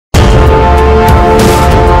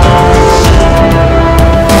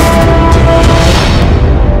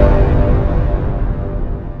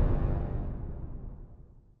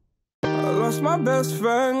best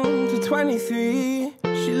friend to 23.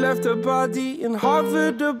 She left her body and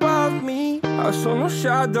hovered above me. I saw no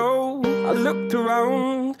shadow, I looked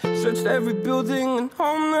around, searched every building and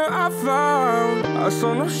home that I found. I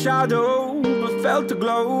saw no shadow, but felt the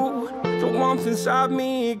glow. The warmth inside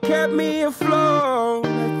me, it kept me afloat.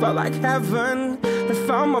 It felt like heaven had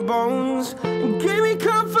found my bones and gave me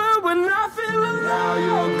comfort when I feel alone. Now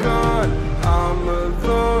you're gone, I'm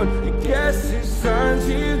alone. I guess it's time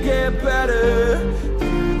to get better.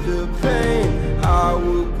 Through the pain, I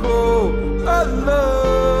will go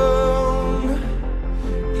alone.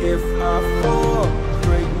 If I fall,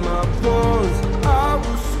 break my bones, I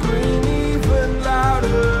will scream even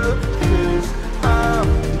louder. 'Cause I'm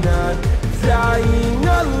not dying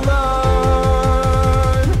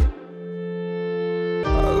alone. I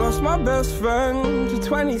lost my best friend to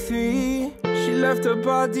 23. She left her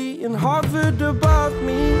body and hovered above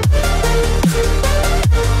me.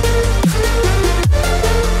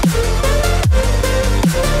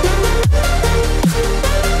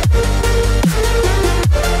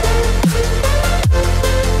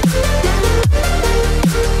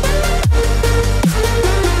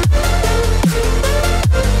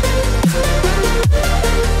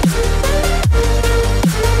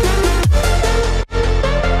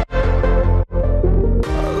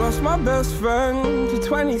 My best friend to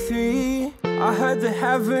 23. I heard the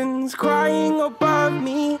heavens crying above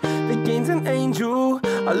me. They gained an angel,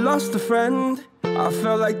 I lost a friend. I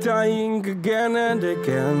felt like dying again and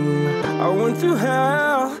again. I went through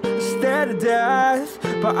hell, stared at death,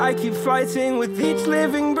 but I keep fighting with each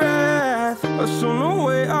living breath. I saw no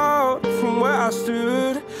way out from where I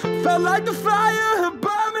stood. Felt like the fire had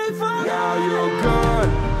burned me through. Now you're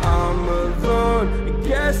gone, I'm alone. I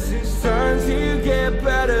guess it's time to get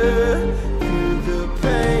better. Through the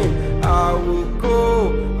pain, I will go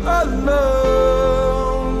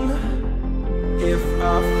alone. If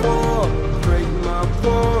I fall, break my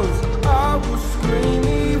bones, I will scream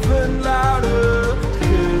even louder.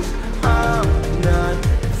 'Cause I'm not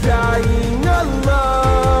dying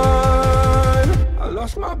alone. I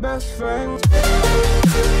lost my best friend.